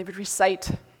remember and they would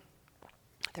recite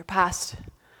their past.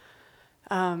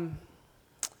 But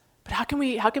how can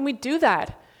we do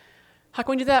that? How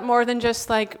can we do that more than just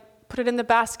put it in the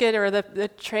basket or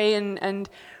the tray and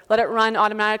let it run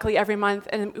automatically every month?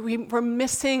 And we're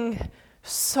missing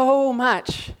so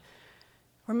much.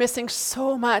 We're missing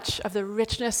so much of the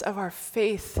richness of our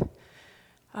faith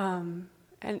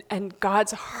and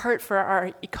God's heart for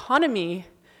our economy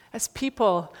as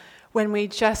people when we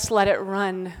just let it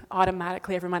run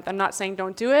automatically every month. I'm not saying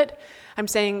don't do it. I'm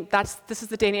saying this is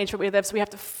the day and age that we live, so we have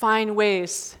to find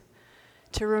ways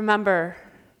to remember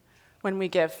when we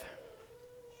give.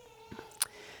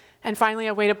 And finally,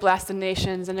 a way to bless the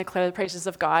nations and declare the praises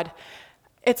of God.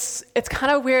 It's kind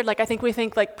of weird. I think we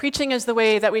think preaching is the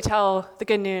way that we tell the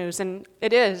good news, and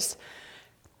it is.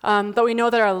 But we know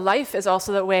that our life is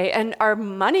also the way, and our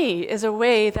money is a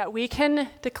way that we can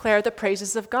declare the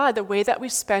praises of God, the way that we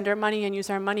spend our money and use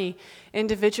our money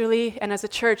individually and as a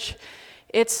church.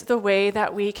 It's the way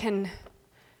that we can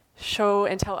show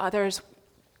and tell others,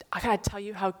 I gotta tell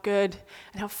you how good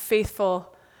and how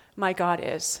faithful my God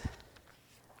is.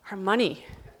 Our money.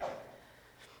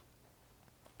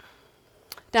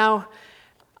 Now,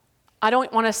 I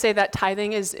don't want to say that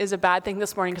tithing is a bad thing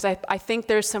this morning, because I think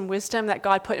there's some wisdom that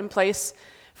God put in place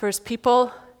for his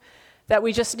people, that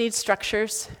we just need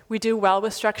structures. We do well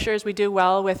with structures. We do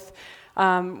well with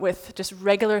just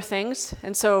regular things.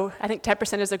 And so I think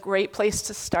 10% is a great place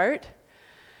to start.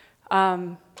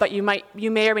 But you may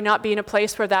or may not be in a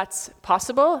place where that's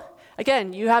possible.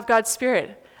 Again, you have God's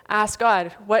Spirit. Ask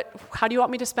God, how do you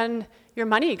want me to spend your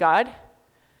money, God?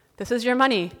 This is your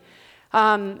money.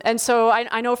 And so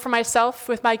I know for myself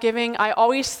with my giving, I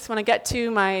always, when I get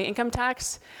to my income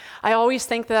tax, I always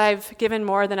think that I've given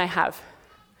more than I have.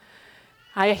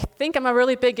 I think I'm a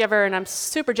really big giver and I'm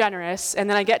super generous, and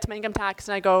then I get to my income tax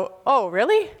and I go, oh,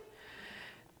 really?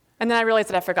 And then I realized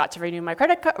that I forgot to renew my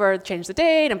credit card or change the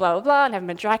date and blah, blah, blah, and haven't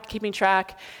been keeping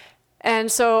track.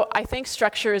 And so I think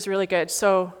structure is really good.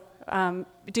 So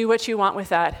do what you want with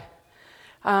that.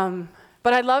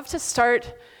 But I'd love to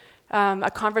start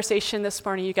a conversation this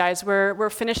morning, you guys.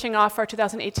 We're finishing off our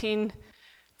 2018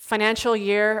 financial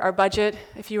year, our budget.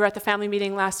 If you were at the family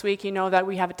meeting last week, you know that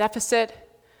we have a deficit,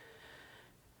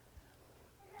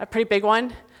 a pretty big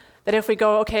one, that if we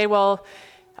go, okay, well,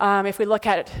 if we look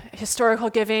at historical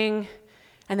giving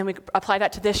and then we apply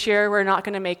that to this year, we're not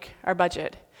going to make our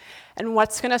budget. And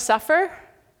what's going to suffer?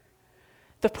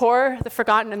 The poor, the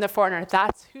forgotten, and the foreigner.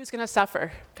 That's who's going to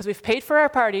suffer, because we've paid for our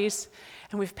parties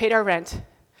and we've paid our rent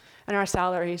and our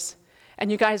salaries.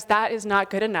 And you guys, that is not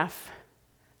good enough.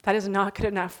 That is not good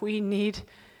enough. We need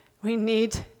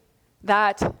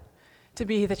that to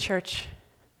be the church.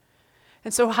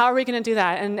 And so how are we going to do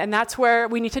that? And that's where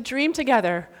we need to dream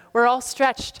together. We're all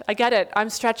stretched. I get it. I'm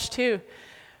stretched too.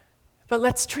 But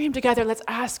let's dream together. Let's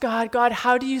ask God,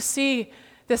 how do you see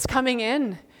this coming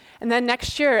in? And then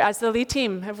next year, as the lead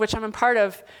team, of which I'm a part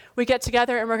of, we get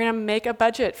together and we're going to make a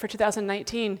budget for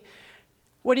 2019.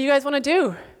 What do you guys want to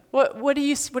do? What are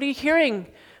you hearing?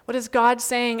 What is God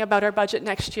saying about our budget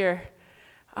next year?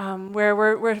 Where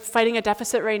we're fighting a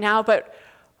deficit right now, but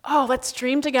let's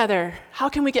dream together. How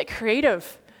can we get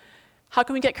creative? How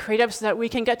can we get creative so that we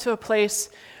can get to a place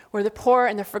where the poor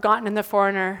and the forgotten and the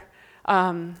foreigner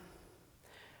are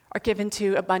given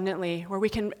to abundantly, where we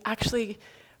can actually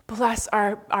bless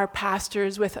our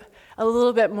pastors with a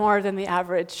little bit more than the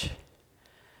average?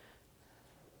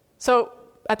 So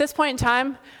at this point in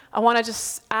time, I want to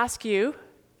just ask you,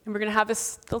 and we're going to have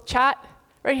this little chat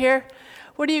right here.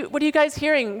 What are you guys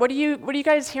hearing? What are you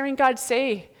guys hearing God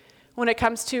say when it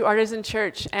comes to Artisan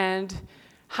Church and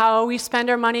how we spend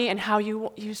our money and how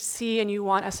you see and you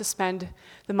want us to spend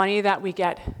the money that we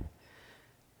get?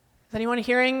 Is anyone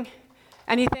hearing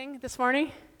anything this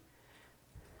morning?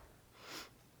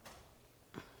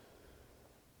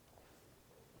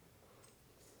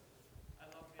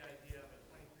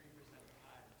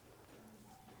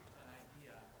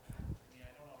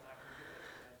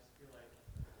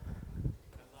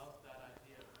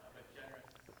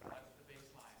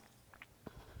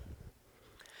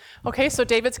 Okay, so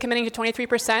David's committing to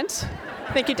 23%.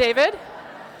 Thank you, David.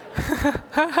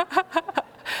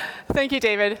 Thank you,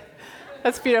 David.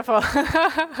 That's beautiful.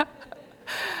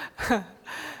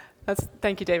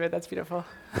 Thank you, David. That's beautiful.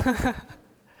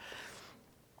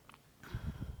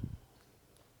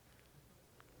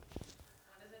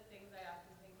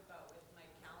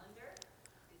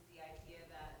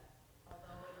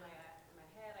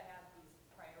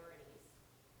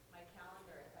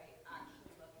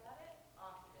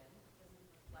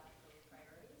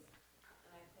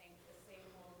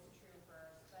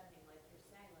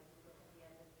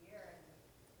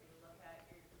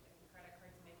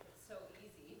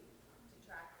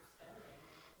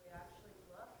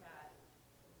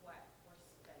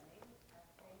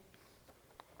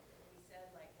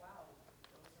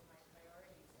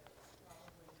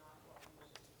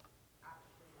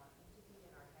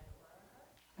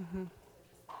 Mm-hmm.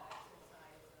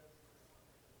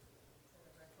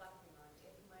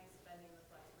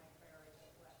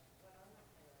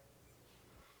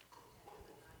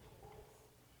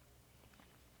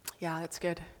 Yeah, that's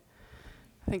good.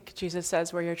 I think Jesus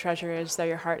says where your treasure is, there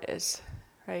your heart is,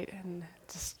 right? And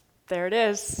just there it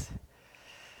is.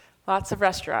 Lots of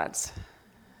restaurants.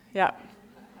 Yeah.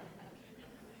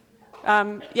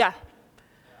 Yeah.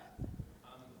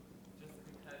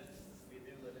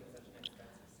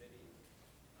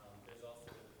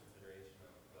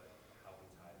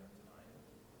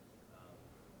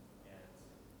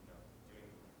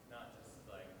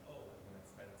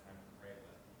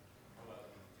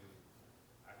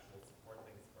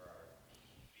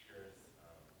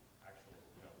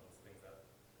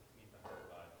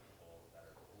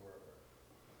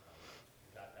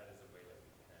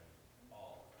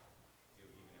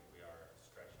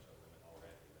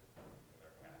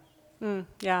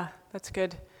 Yeah, that's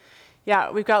good.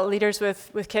 Yeah, we've got leaders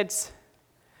with kids,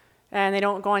 and they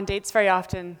don't go on dates very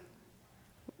often.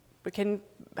 We can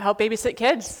help babysit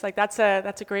kids. Like that's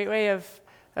a great way of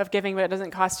giving, but it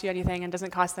doesn't cost you anything and doesn't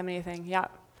cost them anything. Yeah.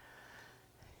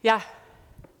 Yeah.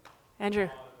 Andrew.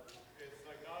 It's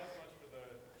like not as much for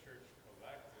the church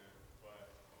collective, but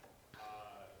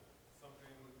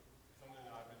something that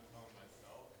I've been telling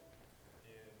myself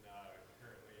in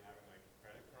currently having like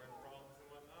credit card problems and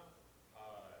whatnot.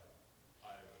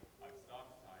 I've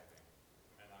stopped tithing,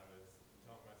 and I was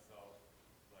telling myself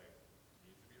like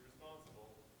need to be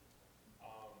responsible.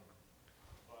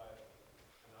 But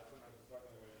and that's what I'm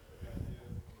struggling with. The idea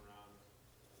has come around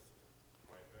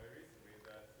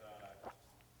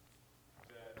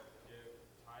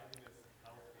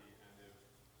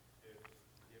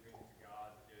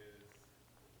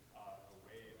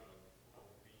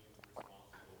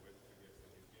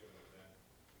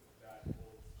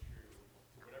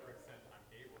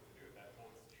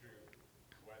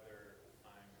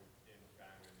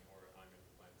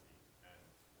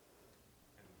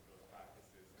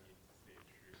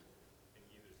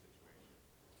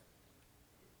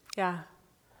Yeah.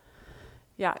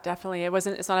 Yeah, definitely.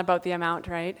 It's not about the amount,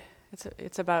 right?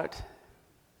 It's about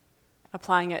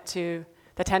applying it to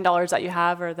the $10 that you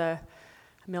have or the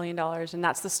 $1 million. And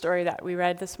that's the story that we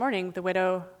read this morning. The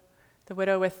widow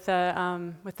with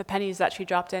the pennies that she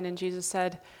dropped in, and Jesus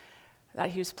said that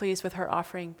he was pleased with her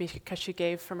offering because she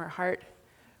gave from her heart,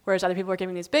 whereas other people were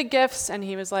giving these big gifts, and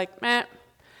he was like, meh.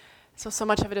 So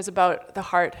much of it is about the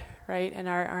heart, right, and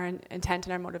our intent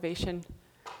and our motivation.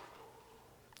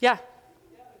 Yeah.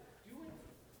 Doing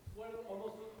what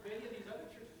almost many of these other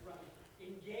churches run,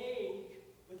 engage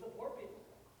with the poor people.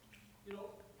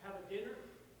 Have a dinner,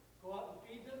 go out and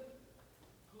feed them,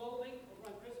 clothing. Over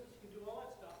on Christmas, you can do all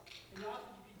that stuff. And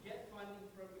often you can get funding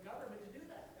from the government to do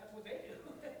that. That's what they do.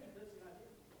 That's the idea.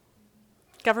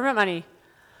 Government money.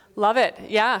 Love it.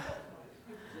 Yeah.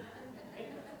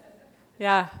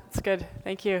 Yeah, it's good.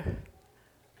 Thank you.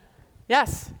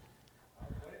 Yes.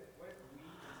 What if we,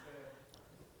 instead of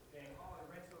saying, oh,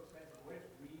 the rent's so expensive, what if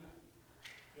we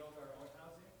built our own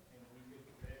housing and we could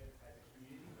live as a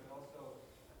community, but also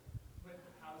put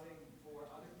housing for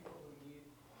other people who need,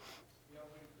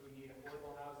 who need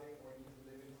affordable housing or need to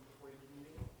live in a supported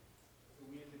community? So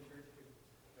we as a church could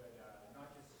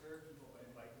not just serve people, but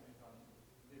invite them to come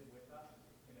live with us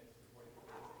in a supported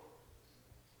community.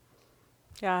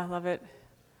 Yeah, love it.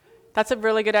 That's a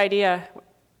really good idea.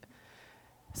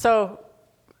 So,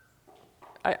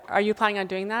 are you planning on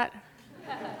doing that?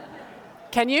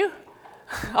 Can you?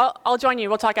 I'll join you.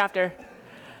 We'll talk after.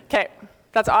 Okay,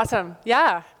 that's awesome.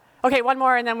 Yeah. Okay, one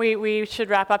more, and then we should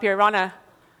wrap up here. Rana.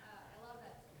 I love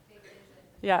that big vision.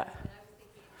 Yeah. And I was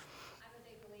thinking, I'm a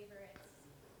big believer, it's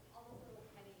all those little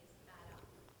pennies add up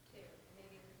too.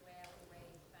 Maybe there's way out of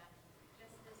range, but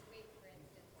just this week, for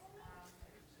instance,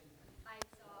 I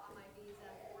saw on my Visa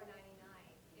 $4.99.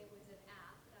 It was an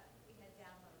app that we had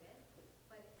downloaded,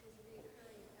 but it was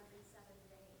reoccurring every 7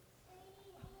 days.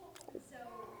 So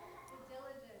the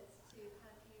diligence to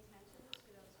kind of pay attention to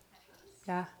those pennies.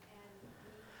 Yeah. And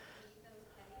we need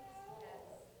those pennies and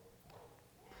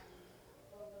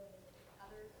throw them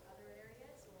other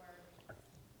areas, or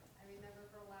I remember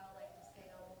for a while like just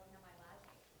saying, oh, look at my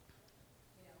lodging,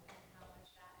 and how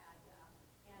much that adds up.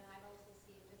 And I've also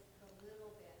seen just the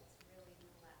little bits really do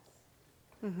less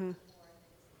Mm-hmm. more than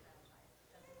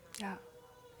disenfranchised. Yeah.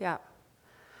 Yeah.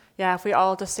 Yeah, if we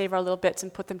all just save our little bits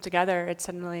and put them together, it's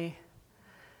suddenly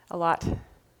a lot.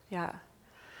 Yeah.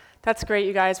 That's great,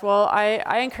 you guys. Well,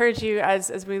 I encourage you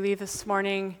as we leave this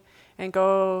morning and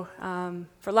go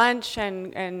for lunch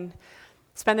and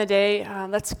spend the day,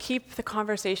 let's keep the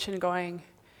conversation going.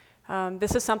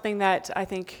 This is something that I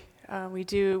think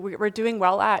we're doing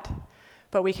well at,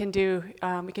 but we can do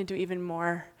even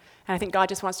more. And I think God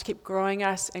just wants to keep growing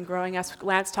us and growing us.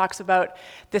 Lance talks about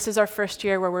this is our first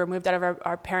year where we're moved out of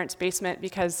our parents' basement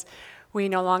because we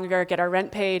no longer get our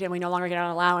rent paid and we no longer get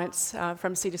an allowance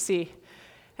from C2C.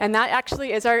 And that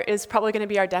actually is probably going to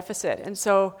be our deficit. And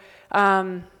so,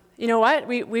 you know what?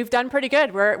 We've done pretty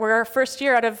good. We're our first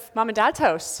year out of mom and dad's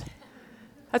house.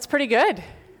 That's pretty good.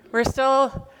 We're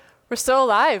still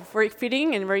alive. We're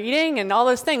feeding and we're eating and all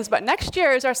those things. But next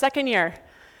year is our second year.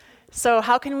 So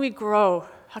how can we grow?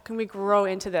 How can we grow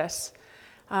into this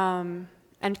and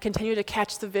continue to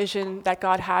catch the vision that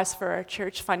God has for our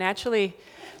church financially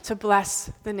to bless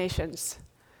the nations?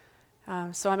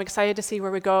 So I'm excited to see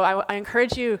where we go. I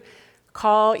encourage you,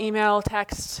 call, email,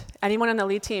 text, anyone on the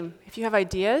lead team. If you have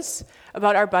ideas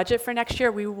about our budget for next year,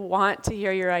 we want to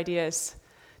hear your ideas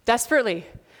desperately.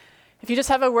 If you just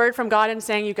have a word from God and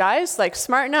saying, you guys,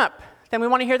 smarten up, then we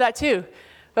want to hear that too.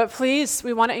 But please,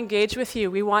 we want to engage with you.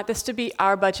 We want this to be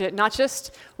our budget, not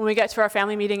just when we get to our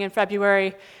family meeting in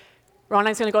February,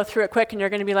 Ronan's going to go through it quick and you're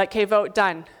going to be like, okay, vote,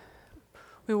 done.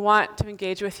 We want to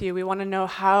engage with you. We want to know,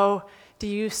 how do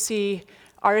you see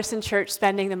Artisan Church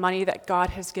spending the money that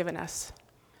God has given us?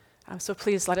 So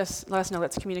please let us know.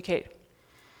 Let's communicate.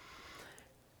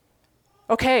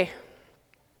 Okay,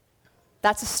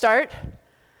 that's a start.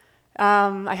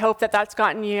 I hope that's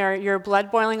gotten your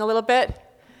blood boiling a little bit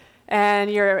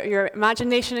and your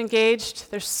imagination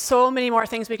engaged. There's so many more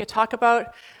things we could talk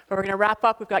about, but we're going to wrap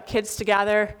up. We've got kids to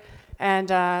gather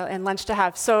and lunch to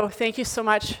have. So thank you so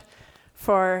much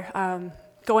for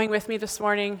going with me this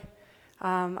morning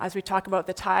as we talk about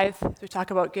the tithe, as we talk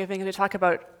about giving, as we talk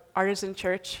about Artisan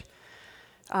Church.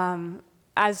 As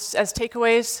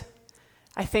takeaways,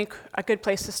 I think a good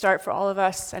place to start for all of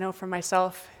us, I know for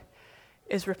myself,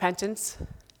 is repentance.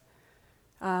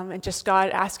 And just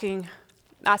asking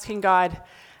God,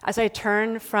 as I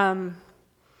turn from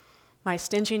my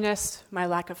stinginess, my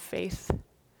lack of faith,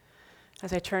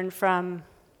 as I turn from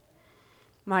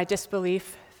my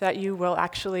disbelief that you will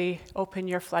actually open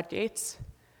your floodgates,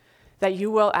 that you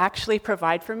will actually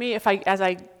provide for me as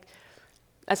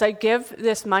I give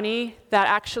this money that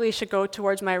actually should go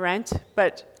towards my rent,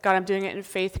 but God, I'm doing it in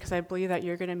faith because I believe that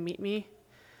you're going to meet me.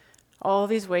 All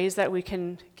these ways that we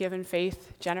can give in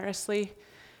faith generously.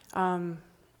 God,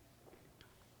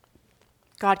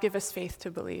 give us faith to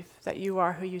believe that you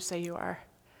are who you say you are,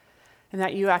 and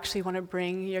that you actually want to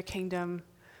bring your kingdom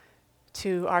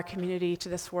to our community, to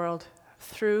this world,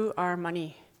 through our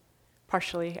money,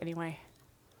 partially anyway.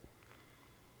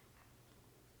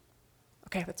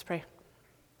 Okay, let's pray.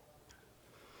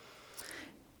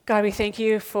 God, we thank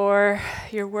you for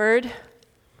your word,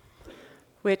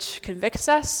 which convicts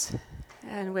us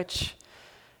and which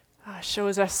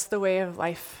shows us the way of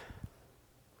life.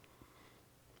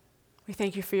 We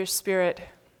thank you for your Spirit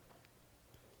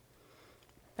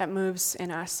that moves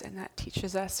in us and that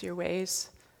teaches us your ways.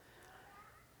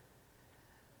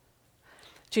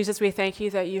 Jesus, we thank you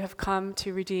that you have come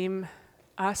to redeem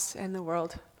us and the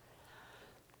world,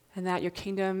 and that your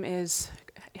kingdom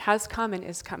has come and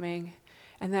is coming,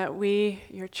 and that we,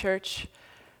 your church,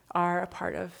 are a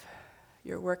part of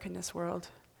your work in this world.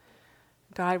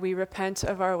 God, we repent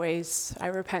of our ways. I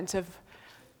repent of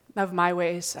my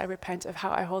ways. I repent of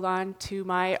how I hold on to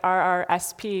my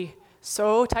RRSP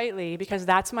so tightly because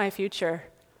that's my future.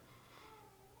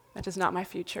 That is not my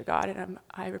future, God, and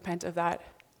I repent of that.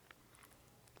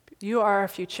 You are our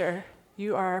future.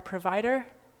 You are our provider,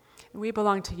 and we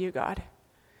belong to you, God.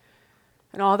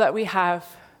 And all that we have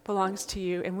belongs to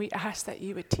you, and we ask that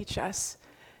you would teach us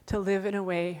to live in a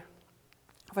way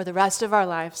for the rest of our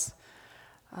lives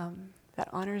that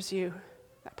honors you,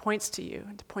 that points to you,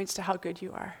 and points to how good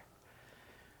you are.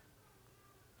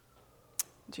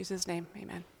 In Jesus' name,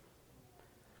 amen.